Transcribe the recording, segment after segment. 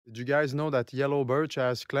Did you guys know that yellow birch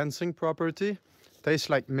has cleansing property? Tastes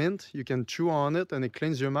like mint. You can chew on it and it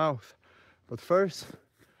cleans your mouth. But first,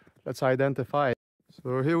 let's identify it.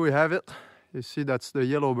 So here we have it. You see that's the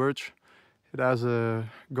yellow birch. It has a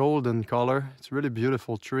golden color. It's a really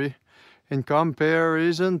beautiful tree. In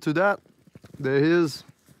comparison to that, there is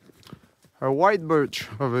a white birch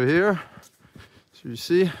over here. So you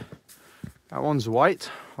see, that one's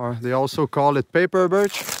white, or they also call it paper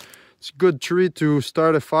birch. It's a good tree to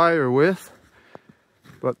start a fire with.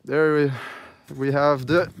 But there we have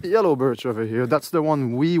the yellow birch over here. That's the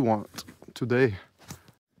one we want today.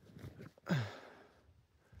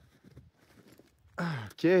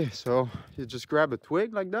 Okay, so you just grab a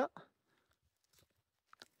twig like that,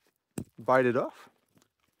 bite it off,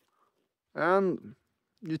 and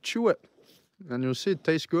you chew it, and you'll see it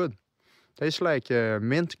tastes good. Tastes like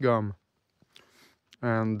mint gum,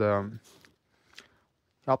 and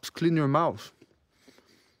helps clean your mouth.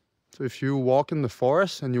 So if you walk in the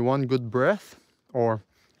forest and you want good breath, or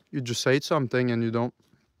you just ate something and you don't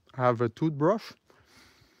have a toothbrush,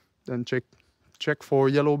 then check for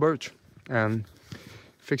yellow birch and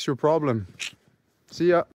fix your problem. See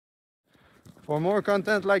ya. For more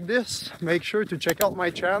content like this, make sure to check out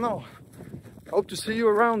my channel. Hope to see you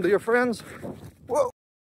around, dear friends.